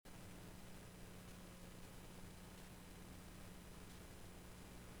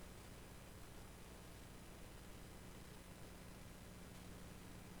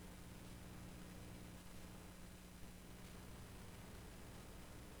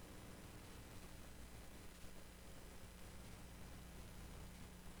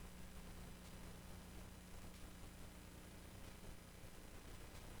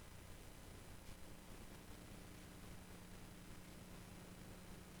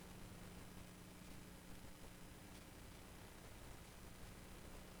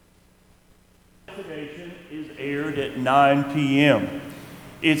station is aired at 9 p.m.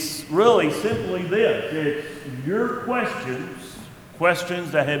 It's really simply this. It's your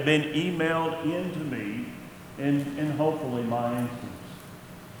questions that have been emailed in to me, and hopefully my answers.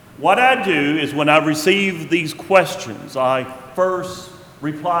 What I do is when I receive these questions, I first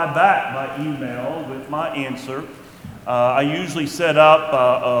reply back by email with my answer. I usually set up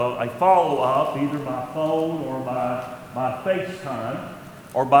a follow-up, either by phone or by FaceTime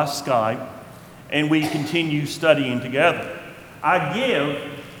or by Skype, and we continue studying together. I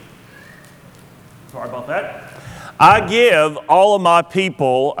give all of my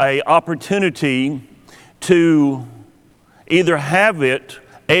people an opportunity to either have it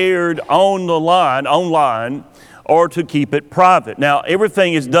aired online, or to keep it private. Now,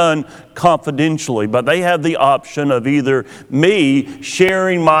 everything is done confidentially, but they have the option of either me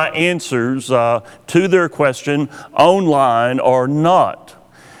sharing my answers to their question online or not.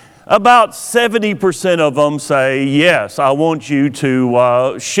 About 70% of them say, yes, I want you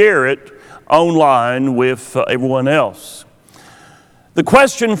to share it online with everyone else. The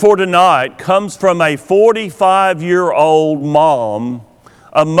question for tonight comes from a 45-year-old mom,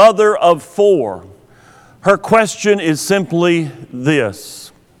 a mother of 4. Her question is simply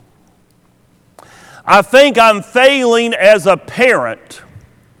this: I think I'm failing as a parent.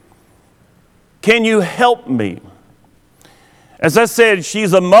 Can you help me? As I said,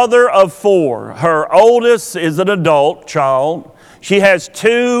 she's a mother of 4. Her oldest is an adult child. She has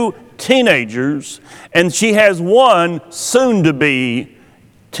 2 teenagers, and she has 1 soon-to-be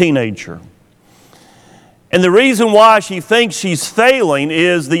teenager. And the reason why she thinks she's failing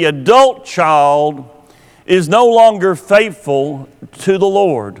is the adult child is no longer faithful to the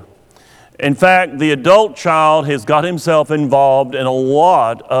Lord. In fact, the adult child has got himself involved in a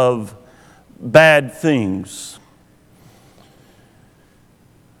lot of bad things.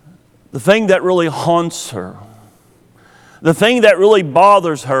 The thing that really haunts her, the thing that really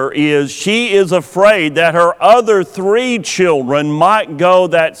bothers her is she is afraid that her other 3 children might go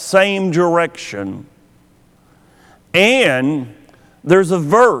that same direction. And there's a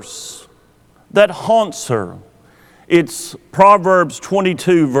verse that haunts her. It's Proverbs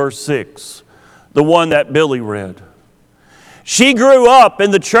 22, verse 6, the one that Billy read. She grew up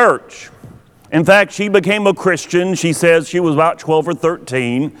in the church. In fact, she became a Christian. She says she was about 12 or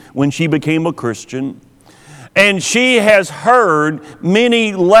 13 when she became a Christian. And she has heard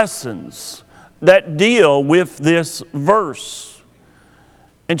many lessons that deal with this verse.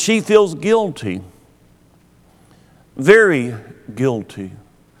 And she feels guilty. Very guilty.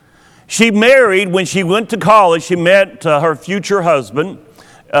 She married, when she went to college, she met her future husband.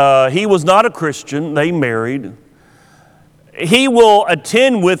 He was not a Christian. They married. He will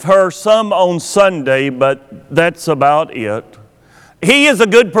attend with her some on Sunday, but that's about it. He is a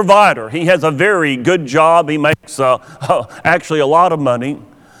good provider. He has a very good job. He makes actually a lot of money.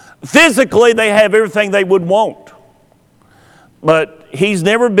 Physically, they have everything they would want. But he's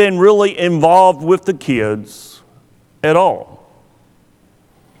never been really involved with the kids at all.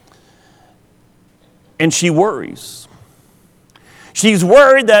 And she worries. She's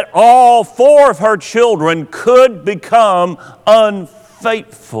worried that all 4 of her children could become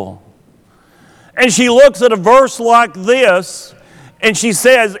unfaithful. And she looks at a verse like this and she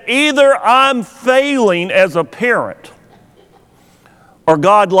says, either I'm failing as a parent or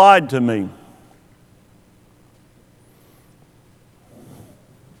God lied to me.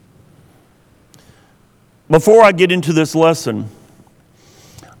 Before I get into this lesson,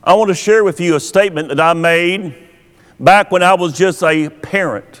 I want to share with you a statement that I made back when I was just a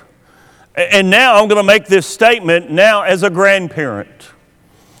parent. And now I'm going to make this statement now as a grandparent.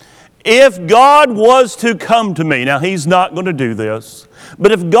 If God was to come to me, now He's not going to do this,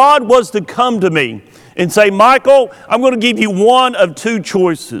 but if God was to come to me and say, Michael, I'm going to give you one of 2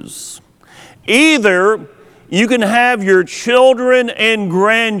 choices. Either you can have your children and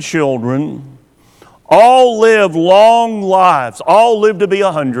grandchildren all live long lives, all live to be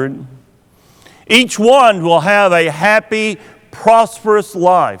 100. Each one will have a happy, prosperous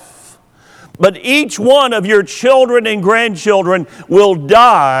life. But each one of your children and grandchildren will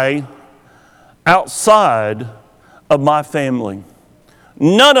die outside of my family.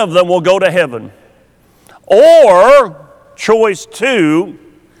 None of them will go to heaven. Or, choice 2,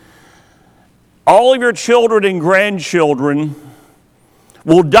 all of your children and grandchildren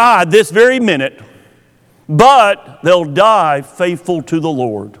will die this very minute, but they'll die faithful to the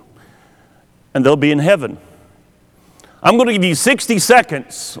Lord, and they'll be in heaven. I'm going to give you 60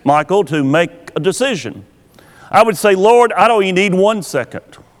 seconds, Michael, to make a decision. I would say, Lord, I don't even need 1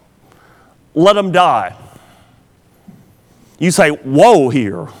 second. Let them die. You say, whoa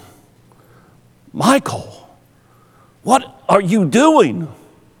here. Michael, what are you doing?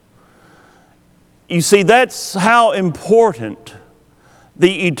 You see, that's how important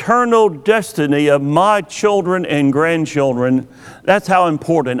the eternal destiny of my children and grandchildren, that's how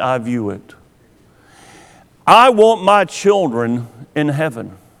important I view it. I want my children in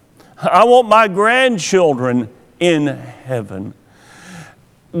heaven. I want my grandchildren in heaven.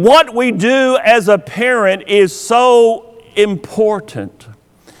 What we do as a parent is so important.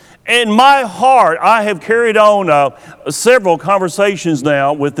 In my heart, I have carried on several conversations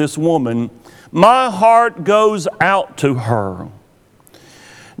now with this woman. My heart goes out to her.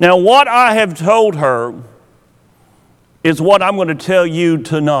 Now, what I have told her is what I'm going to tell you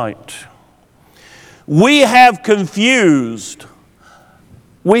tonight. We have confused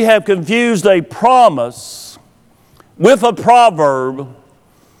a promise with a proverb,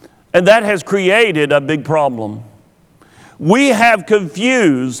 and that has created a big problem. We have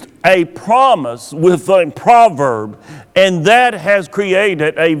confused a promise with a proverb, and that has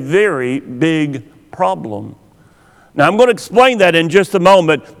created a very big problem. Now, I'm going to explain that in just a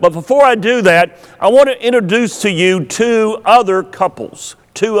moment, but before I do that, I want to introduce to you two other couples,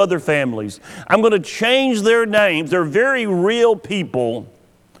 two other families. I'm going to change their names. They're very real people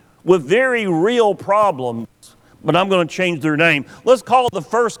with very real problems, but I'm going to change their name. Let's call the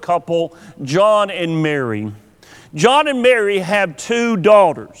first couple John and Mary. John and Mary have two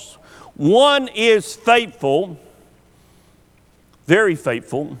daughters. One is faithful, very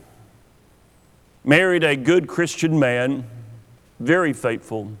faithful, married a good Christian man, very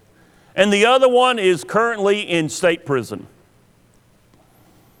faithful. And the other one is currently in state prison,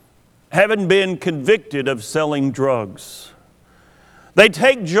 having been convicted of selling drugs. They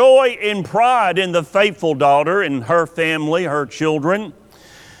take joy and pride in the faithful daughter and her family, her children,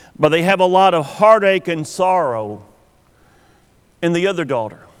 but they have a lot of heartache and sorrow in the other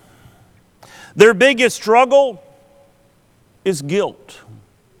daughter. Their biggest struggle is guilt.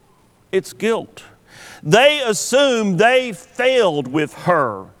 It's guilt. They assume they failed with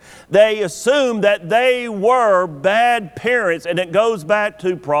her. They assume that they were bad parents, and it goes back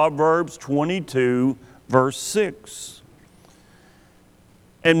to Proverbs 22, verse 6.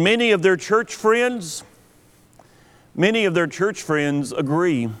 And many of their church friends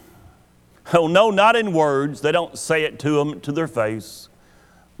agree. Oh, no, not in words. They don't say it to them to their face,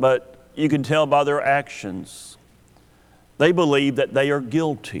 but you can tell by their actions. They believe that they are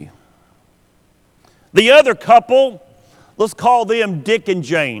guilty. The other couple, let's call them Dick and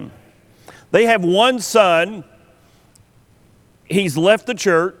Jane. They have one son. He's left the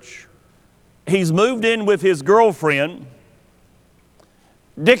church. He's moved in with his girlfriend.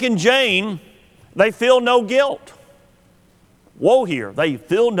 Dick and Jane, they feel no guilt. Whoa here, they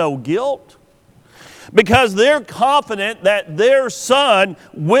feel no guilt because they're confident that their son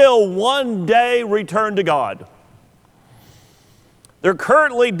will one day return to God. They're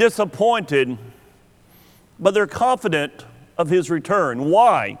currently disappointed, but they're confident of his return.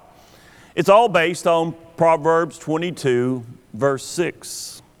 Why? It's all based on Proverbs 22, verse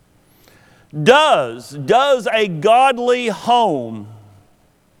 6. Does a godly home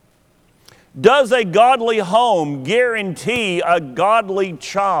guarantee a godly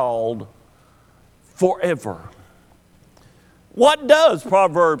child forever? What does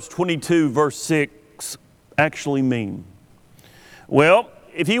Proverbs 22, verse 6 actually mean? Well,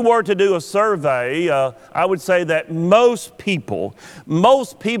 if you were to do a survey, I would say that most people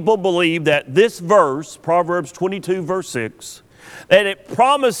believe that this verse, Proverbs 22, verse 6, that it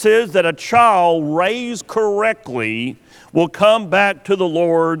promises that a child raised correctly will come back to the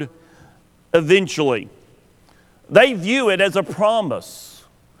Lord eventually. They view it as a promise.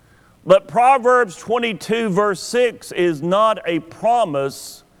 But Proverbs 22, verse 6 is not a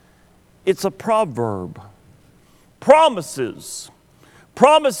promise, it's a proverb. Promises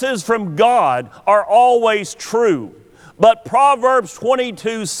from God are always true, but Proverbs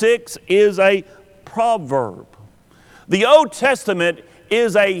 22, 6 is a proverb. The Old Testament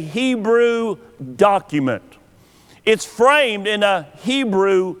is a Hebrew document. It's framed in a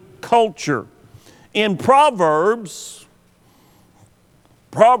Hebrew culture. In Proverbs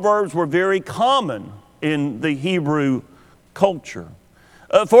were very common in the Hebrew culture.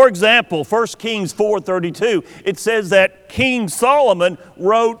 For example, 1 Kings 4:32, it says that King Solomon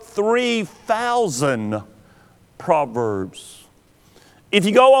wrote 3,000 proverbs. If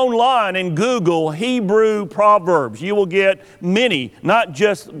you go online and Google Hebrew proverbs, you will get many, not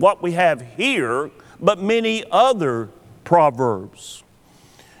just what we have here, but many other proverbs.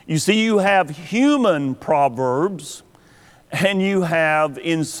 You see, you have human proverbs and you have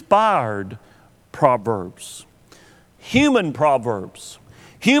inspired proverbs. Human proverbs.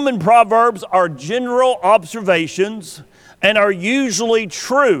 Human proverbs are general observations and are usually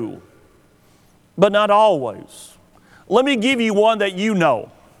true, but not always. Let me give you one that you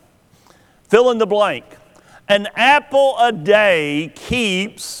know. Fill in the blank. An apple a day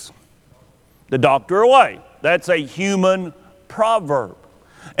keeps the doctor away. That's a human proverb.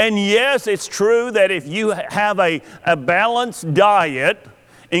 And yes, it's true that if you have a balanced diet,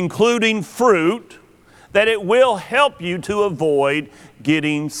 including fruit, that it will help you to avoid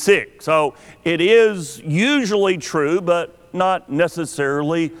getting sick. So it is usually true, but not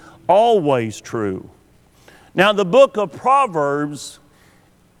necessarily always true. Now, the book of Proverbs,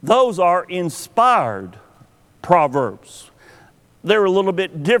 those are inspired proverbs. They're a little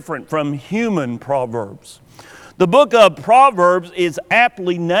bit different from human proverbs. The book of Proverbs is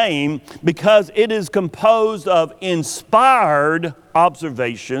aptly named because it is composed of inspired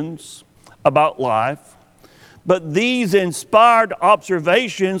observations about life. But these inspired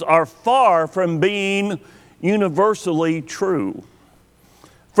observations are far from being universally true.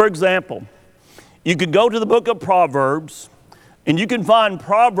 For example, you could go to the book of Proverbs and you can find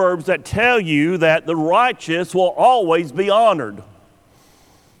proverbs that tell you that the righteous will always be honored.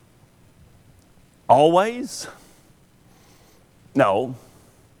 Always? No.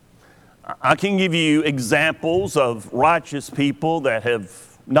 I can give you examples of righteous people that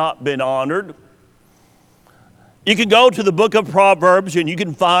have not been honored. You can go to the book of Proverbs and you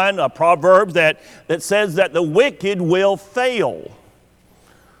can find a proverb that says that the wicked will fail.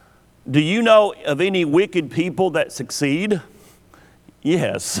 Do you know of any wicked people that succeed?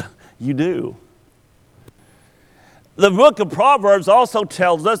 Yes, you do. The book of Proverbs also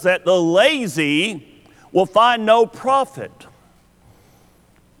tells us that the lazy will find no profit.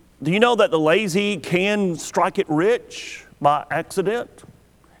 Do you know that the lazy can strike it rich by accident?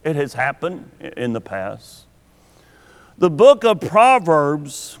 It has happened in the past. The book of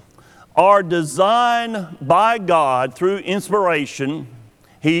Proverbs are designed by God through inspiration.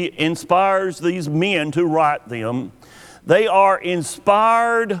 He inspires these men to write them. They are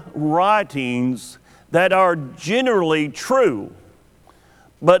inspired writings that are generally true,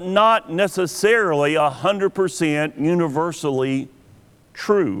 but not necessarily 100% universally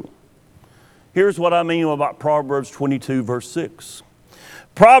true. Here's what I mean about Proverbs 22, verse 6.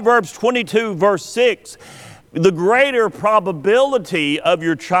 Proverbs 22, verse 6, the greater probability of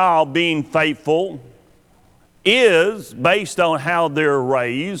your child being faithful is based on how they're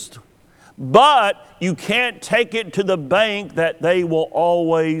raised, but you can't take it to the bank that they will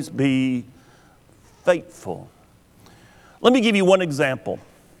always be faithful. Let me give you one example.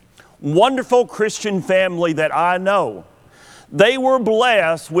 Wonderful Christian family that I know. They were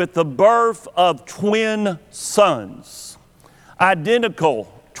blessed with the birth of twin sons,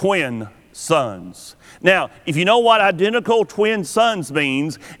 identical twin sons. Now, if you know what identical twin sons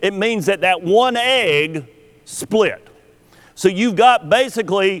means, it means that one egg split. So you've got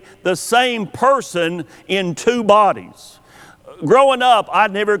basically the same person in two bodies. Growing up, I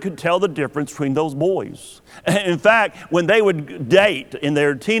never could tell the difference between those boys. In fact, when they would date in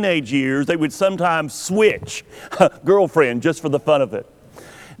their teenage years, they would sometimes switch girlfriend just for the fun of it.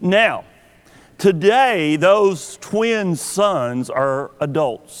 Now, today, those twin sons are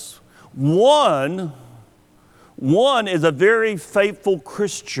adults. One is a very faithful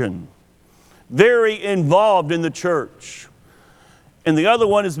Christian, very involved in the church. And the other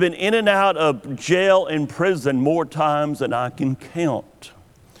one has been in and out of jail and prison more times than I can count.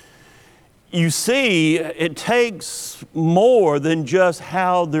 You see, it takes more than just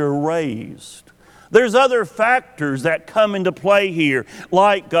how they're raised. There's other factors that come into play here,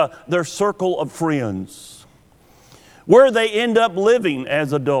 like their circle of friends, where they end up living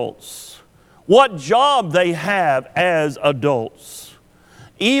as adults, what job they have as adults.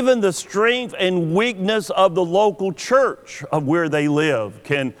 Even the strength and weakness of the local church of where they live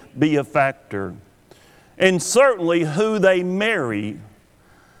can be a factor. And certainly who they marry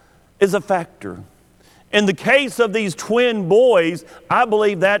is a factor. In the case of these twin boys, I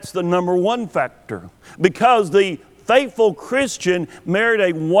believe that's the number one factor, because the faithful Christian married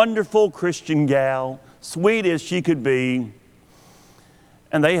a wonderful Christian gal, sweet as she could be,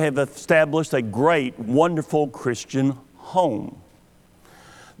 and they have established a great, wonderful Christian home.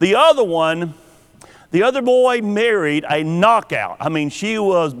 The other boy married a knockout. I mean, she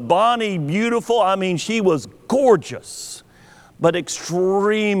was bonny, beautiful. I mean, she was gorgeous, but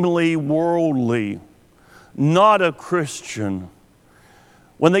extremely worldly, not a Christian.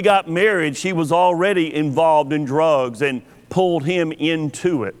 When they got married, she was already involved in drugs and pulled him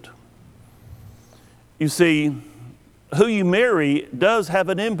into it. You see, who you marry does have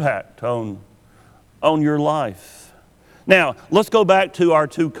an impact on your life. Now, let's go back to our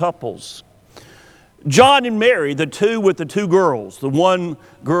two couples. John and Mary, the two with the two girls, the one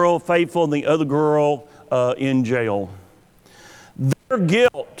girl faithful and the other girl in jail. Their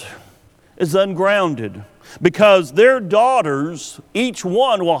guilt is ungrounded because their daughters, each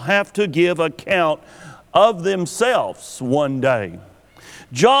one will have to give account of themselves one day.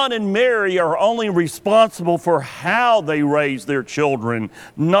 John and Mary are only responsible for how they raised their children,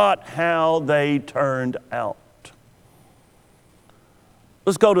 not how they turned out.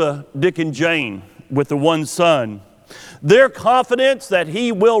 Let's go to Dick and Jane with the one son. Their confidence that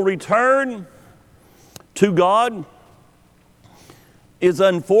he will return to God is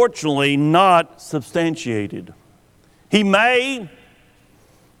unfortunately not substantiated. He may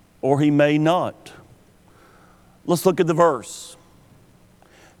or he may not. Let's look at the verse.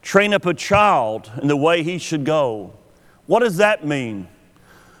 Train up a child in the way he should go. What does that mean?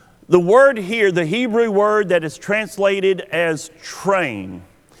 The word here, the Hebrew word that is translated as train.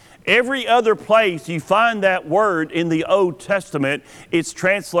 Every other place you find that word in the Old Testament, it's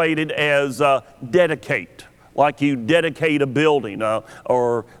translated as dedicate, like you dedicate a building,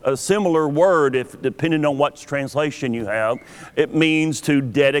 or a similar word, if depending on what translation you have. It means to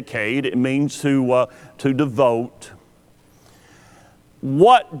dedicate, it means to devote.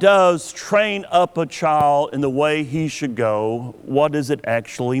 What does train up a child in the way he should go? What does it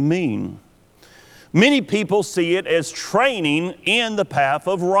actually mean? Many people see it as training in the path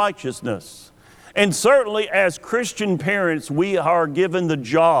of righteousness. And certainly as Christian parents, we are given the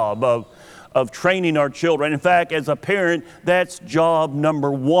job of training our children. In fact, as a parent, that's job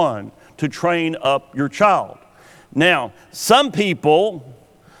number one, to train up your child. Now, some people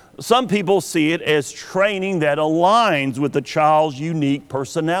see it as training that aligns with the child's unique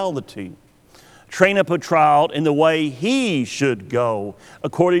personality. Train up a child in the way he should go,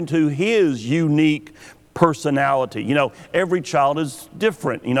 according to his unique personality. You know, every child is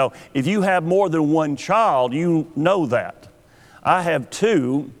different. You know, if you have more than one child, you know that. I have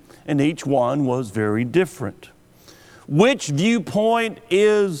two, and each one was very different. Which viewpoint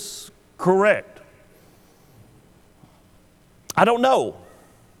is correct? I don't know.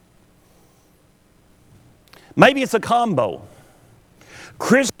 Maybe it's a combo.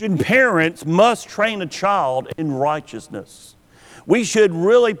 Christian parents must train a child in righteousness. We should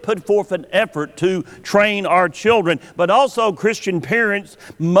really put forth an effort to train our children, but also Christian parents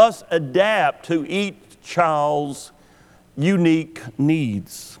must adapt to each child's unique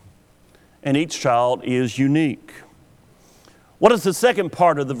needs. And each child is unique. What does the second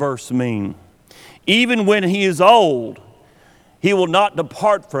part of the verse mean? Even when he is old, he will not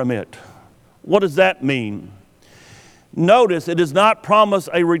depart from it. What does that mean? Notice it does not promise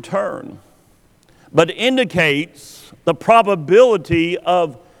a return, but indicates the probability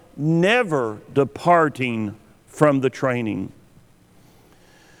of never departing from the training.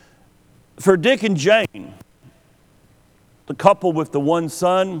 For Dick and Jane, the couple with the one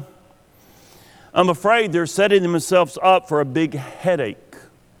son, I'm afraid they're setting themselves up for a big headache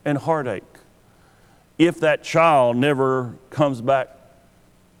and heartache if that child never comes back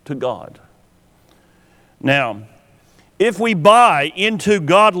to God. Now, if we buy into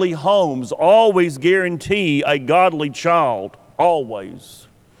godly homes, always guarantee a godly child, always.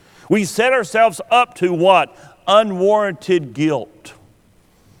 We set ourselves up to what? Unwarranted guilt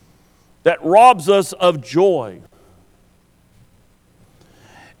that robs us of joy.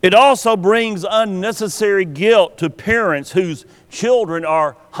 It also brings unnecessary guilt to parents whose children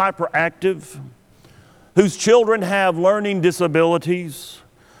are hyperactive, whose children have learning disabilities,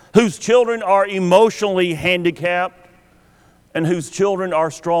 whose children are emotionally handicapped, and whose children are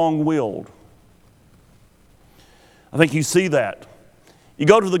strong-willed. I think you see that. You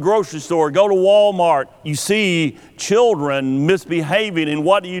go to the grocery store, go to Walmart, you see children misbehaving, and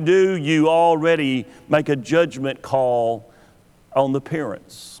what do? You already make a judgment call on the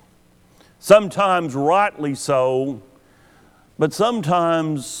parents. Sometimes rightly so, but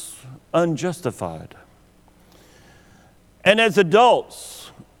sometimes unjustified. And as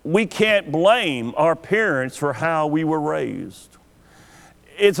adults, we can't blame our parents for how we were raised.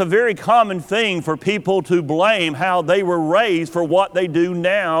 It's a very common thing for people to blame how they were raised for what they do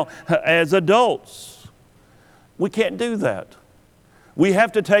now as adults. We can't do that. We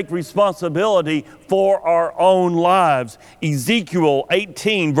have to take responsibility for our own lives. Ezekiel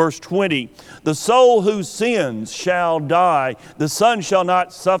 18, verse 20, the soul who sins shall die. The son shall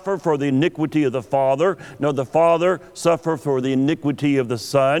not suffer for the iniquity of the father, nor the father suffer for the iniquity of the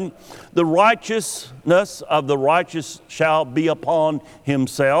son. The righteousness of the righteous shall be upon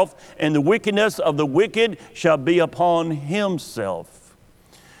himself, and the wickedness of the wicked shall be upon himself.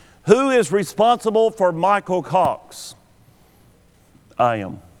 Who is responsible for Michael Cox? I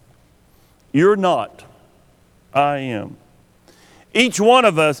am. You're not. I am. Each one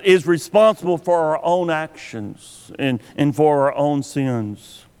of us is responsible for our own actions and for our own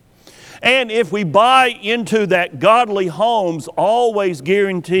sins. And if we buy into that godly homes always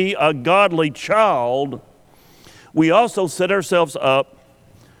guarantee a godly child, we also set ourselves up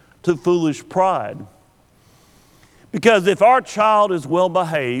to foolish pride. Because if our child is well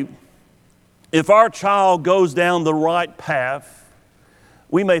behaved, if our child goes down the right path,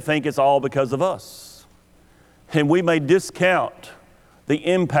 we may think it's all because of us. And we may discount the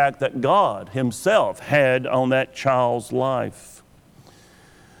impact that God Himself had on that child's life.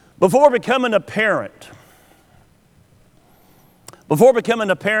 Before becoming a parent,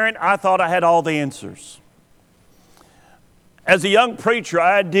 I thought I had all the answers. As a young preacher,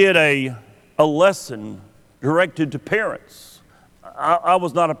 I did a lesson directed to parents. I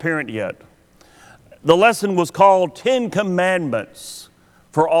was not a parent yet. The lesson was called 10 Commandments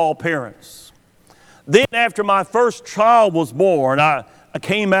for All Parents. Then after my first child was born, I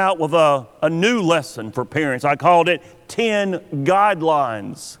came out with a new lesson for parents. I called it 10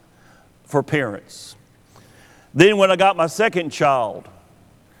 Guidelines for Parents. Then when I got my second child,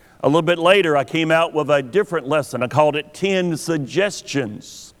 a little bit later, I came out with a different lesson. I called it 10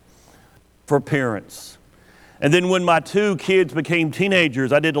 Suggestions for Parents. And then when my two kids became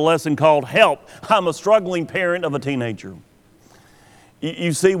teenagers, I did a lesson called Help. I'm a struggling parent of a teenager.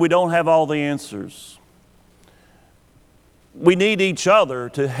 You see, we don't have all the answers. We need each other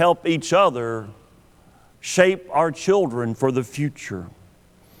to help each other shape our children for the future.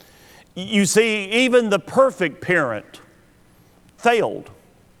 You see, even the perfect parent failed.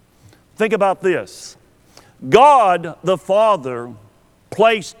 Think about this. God the Father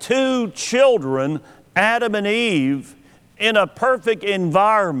placed two children, Adam and Eve, in a perfect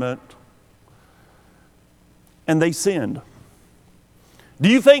environment, and they sinned. Do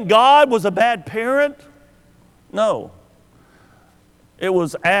you think God was a bad parent? No. It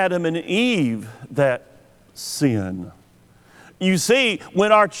was Adam and Eve that sinned. You see,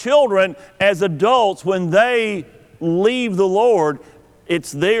 when our children, as adults, when they leave the Lord,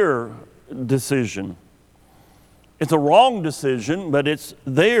 it's their decision. It's a wrong decision, but it's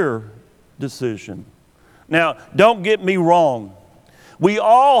their decision. Now, don't get me wrong. We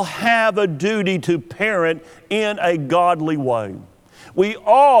all have a duty to parent in a godly way. We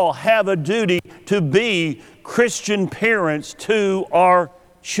all have a duty to be Christian parents to our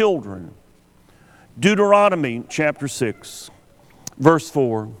children. Deuteronomy chapter 6, verse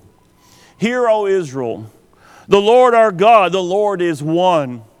 4. Hear, O Israel, the Lord our God, the Lord is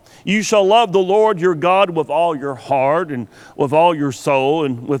one. You shall love the Lord your God with all your heart and with all your soul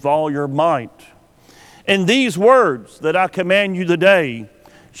and with all your might. And these words that I command you today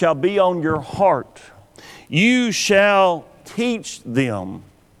shall be on your heart. You shall teach them.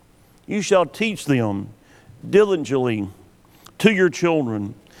 You shall teach them diligently to your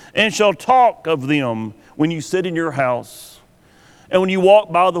children, and shall talk of them when you sit in your house, and when you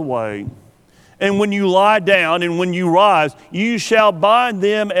walk by the way, and when you lie down, and when you rise. You shall bind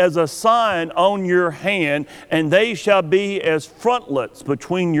them as a sign on your hand, and they shall be as frontlets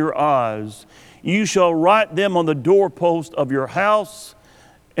between your eyes. You shall write them on the doorpost of your house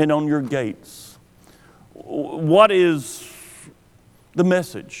and on your gates. What is the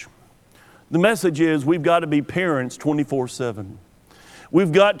message? The message is we've got to be parents 24/7.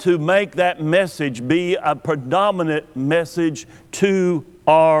 We've got to make that message be a predominant message to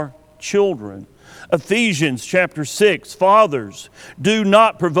our children. Ephesians chapter 6, fathers, do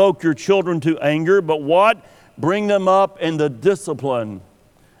not provoke your children to anger, but what? Bring them up in the discipline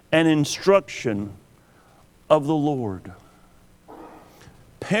and instruction of the Lord.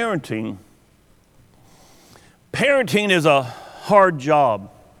 Parenting is a hard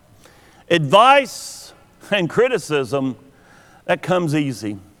job. Advice and criticism, that comes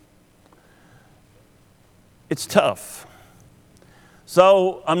easy. It's tough.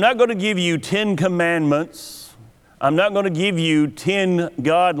 So I'm not going to give you 10 commandments. I'm not going to give you 10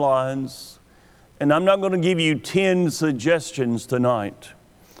 guidelines. And I'm not going to give you 10 suggestions tonight.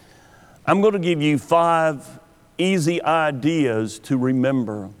 I'm going to give you 5 easy ideas to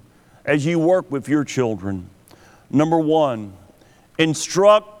remember as you work with your children. Number 1,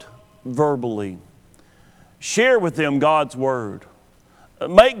 instruct verbally. Share with them God's Word.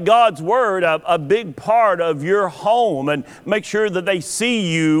 Make God's Word a big part of your home, and make sure that they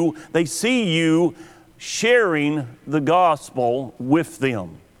see you sharing the gospel with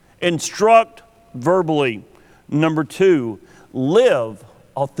them. Instruct verbally. Number 2, live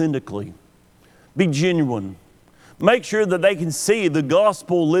authentically. Be genuine. Make sure that they can see the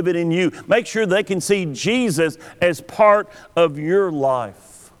gospel living in you. Make sure they can see Jesus as part of your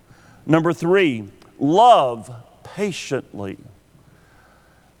life. Number 3, love patiently.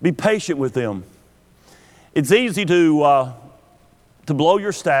 Be patient with them. It's easy to blow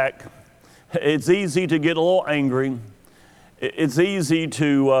your stack. It's easy to get a little angry. It's easy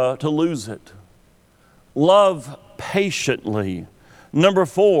to lose it. Love patiently. Number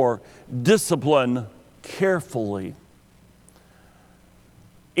 4, discipline carefully.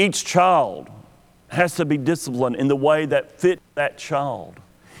 Each child has to be disciplined in the way that fits that child.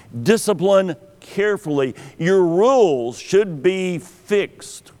 Discipline carefully. Your rules should be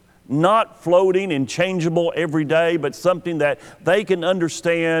fixed, not floating and changeable every day, but something that they can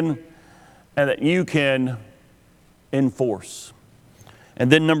understand and that you can enforce. And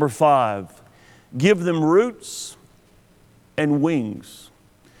then number 5, give them roots and wings.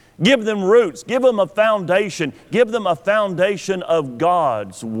 Give them roots. Give them a foundation. Give them a foundation of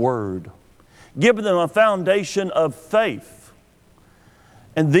God's Word. Give them a foundation of faith.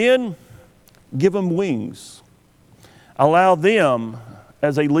 And then give them wings. Allow them,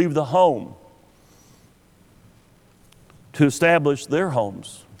 as they leave the home, to establish their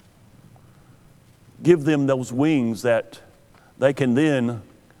homes. Give them those wings that they can then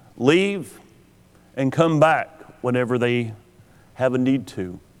leave and come back whenever they have a need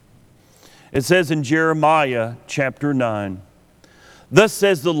to. It says in Jeremiah chapter 9, "Thus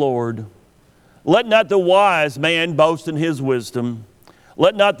says the Lord, let not the wise man boast in his wisdom.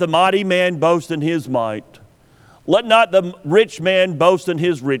 Let not the mighty man boast in his might. Let not the rich man boast in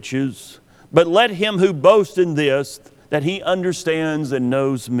his riches. But let him who boasts in this, that he understands and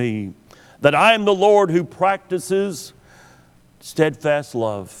knows me, that I am the Lord who practices steadfast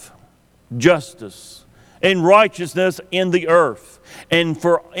love, justice, and righteousness in the earth. And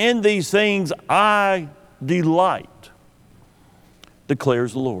for in these things I delight,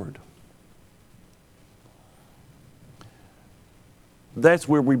 declares the Lord." That's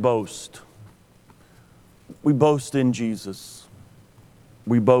where we boast. We boast in Jesus.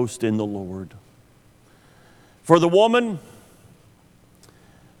 We boast in the Lord. For the woman,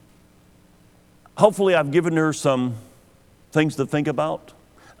 hopefully I've given her some things to think about.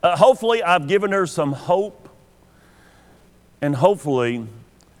 Hopefully I've given her some hope. And hopefully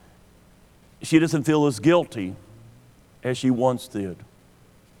she doesn't feel as guilty as she once did.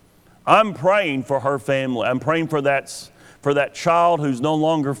 I'm praying for her family. I'm praying for that child who's no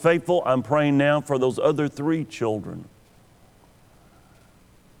longer faithful. I'm praying now for those other 3 children.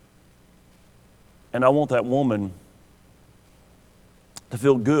 And I want that woman to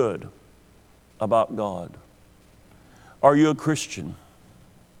feel good about God. Are you a Christian?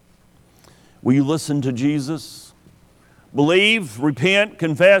 Will you listen to Jesus? Believe, repent,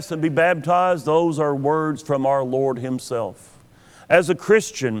 confess, and be baptized. Those are words from our Lord Himself. As a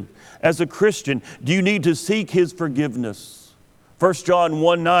Christian, do you need to seek His forgiveness? 1 John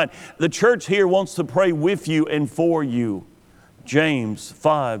 1:9. The church here wants to pray with you and for you. James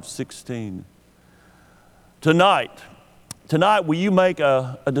 5:16. Tonight, will you make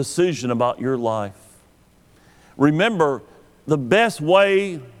a decision about your life? Remember, the best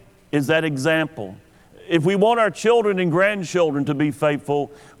way is that example. If we want our children and grandchildren to be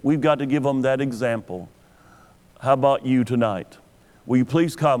faithful, we've got to give them that example. How about you tonight? Will you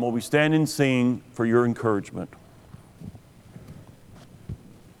please come? Will we stand and sing for your encouragement?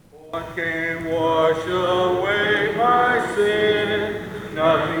 What can wash away my sin?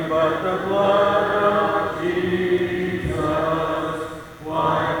 Nothing but the blood of Jesus.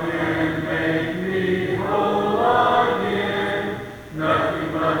 What can make me whole again?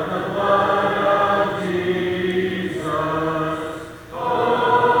 Nothing but the blood of Jesus.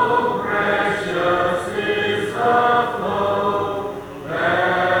 Oh, precious is the flow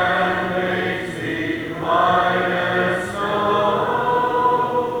that makes me white as snow.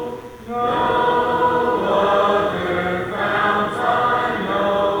 No other fount I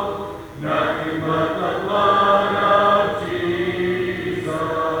know, nothing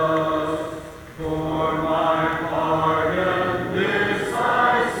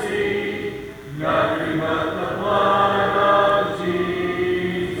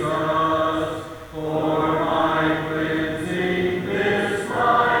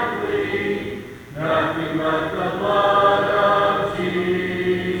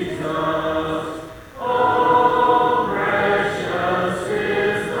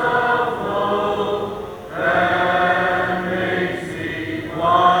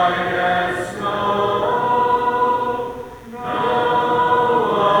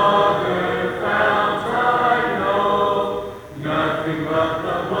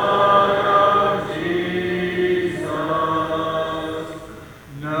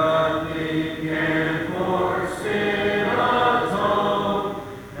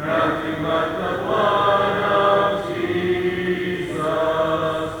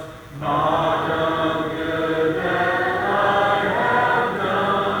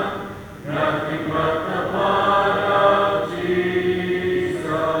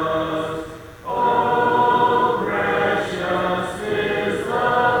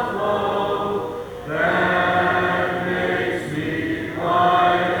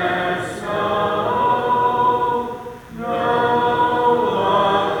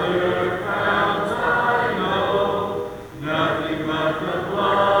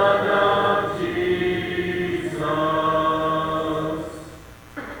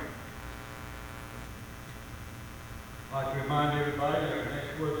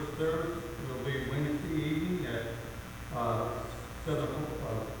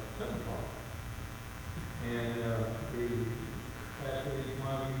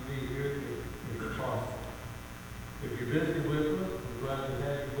having you be here if possible. If you're visiting with us, we're glad to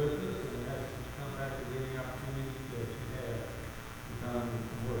have you with us, and ask you to come back at any opportunity that you have to come and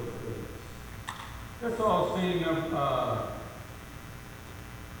work with us. Let's all sing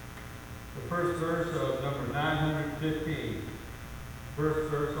the first verse of number 915. First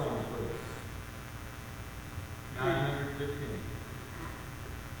verse only, please. 915.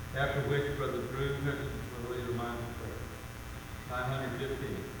 After which, Brother Drew will lead a mind of prayer.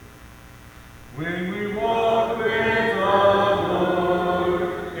 915. When we walk with the Lord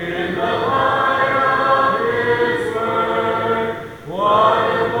in the light of His word, what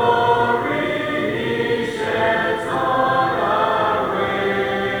a glory He sheds on our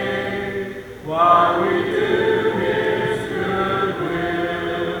way. While we do His good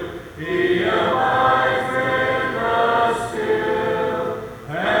will, He abides with us still,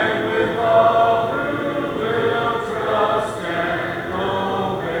 and with all who will trust and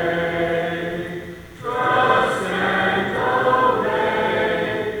obey. Trust and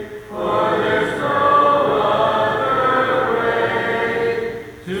obey, for there's no other way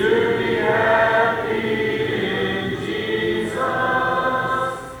to be happy in Jesus,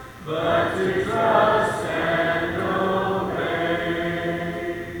 but to trust and obey.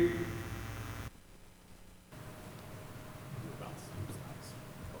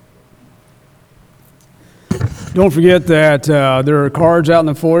 Don't forget that there are cards out in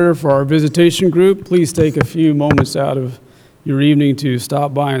the foyer for our visitation group. Please take a few moments out of your evening to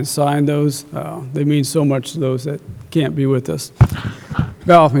stop by and sign those. They mean so much to those that can't be with us.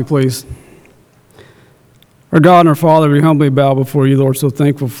 Bow with me, please. Our God and our Father, we humbly bow before you, Lord, so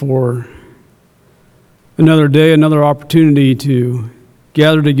thankful for another day, another opportunity to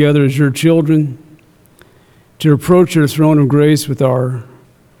gather together as your children, to approach your throne of grace with our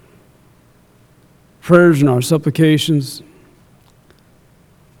prayers and our supplications,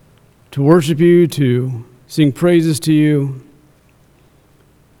 to worship you, to sing praises to you,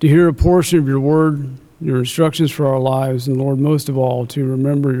 to hear a portion of your word, your instructions for our lives, and Lord, most of all, to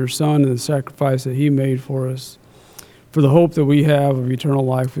remember your Son and the sacrifice that he made for us, for the hope that we have of eternal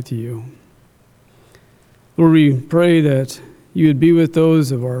life with you. Lord, we pray that you would be with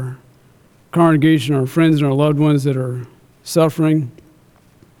those of our congregation, our friends and our loved ones that are suffering.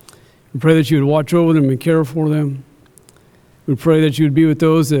 We pray that you would watch over them and care for them. We pray that you would be with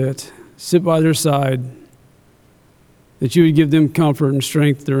those that sit by their side, that you would give them comfort and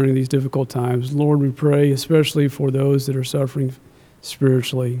strength during these difficult times. Lord, we pray especially for those that are suffering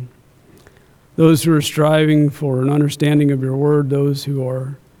spiritually, those who are striving for an understanding of your word, those who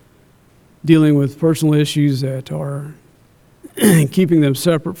are dealing with personal issues that are keeping them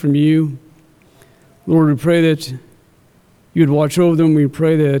separate from you. Lord, we pray that you would watch over them. We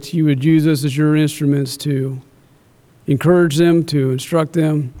pray that you would use us as your instruments to encourage them, to instruct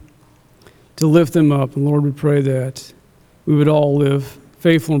them, to lift them up. And Lord, we pray that we would all live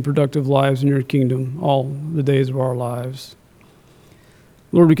faithful and productive lives in your kingdom all the days of our lives.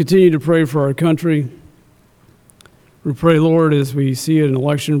 Lord, we continue to pray for our country. We pray, Lord, as we see an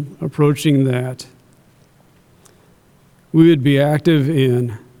election approaching, that we would be active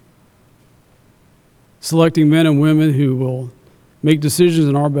in selecting men and women who will make decisions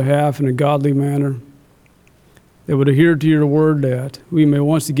on our behalf in a godly manner, that would adhere to your word, that we may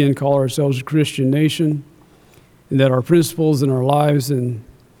once again call ourselves a Christian nation, and that our principles and our lives and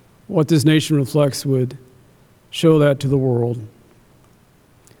what this nation reflects would show that to the world.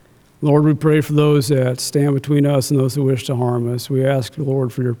 Lord, we pray for those that stand between us and those who wish to harm us. We ask,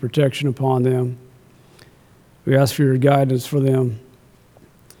 Lord, for your protection upon them. We ask for your guidance for them.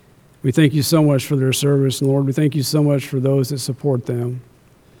 We thank you so much for their service, and Lord, we thank you so much for those that support them.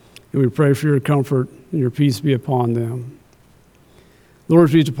 And we pray for your comfort and your peace be upon them. Lord,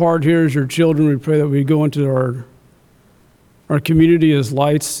 as we depart here as your children, we pray that we go into our community as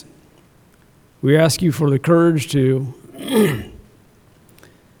lights. We ask you for the courage to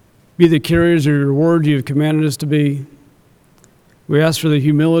be the carriers of your word you have commanded us to be. We ask for the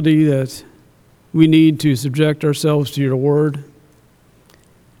humility that we need to subject ourselves to your word.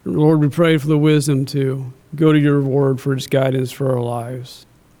 Lord, we pray for the wisdom to go to your word for its guidance for our lives.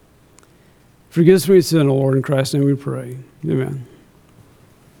 Forgive us, we sin, O Lord, in Christ's name we pray. Amen.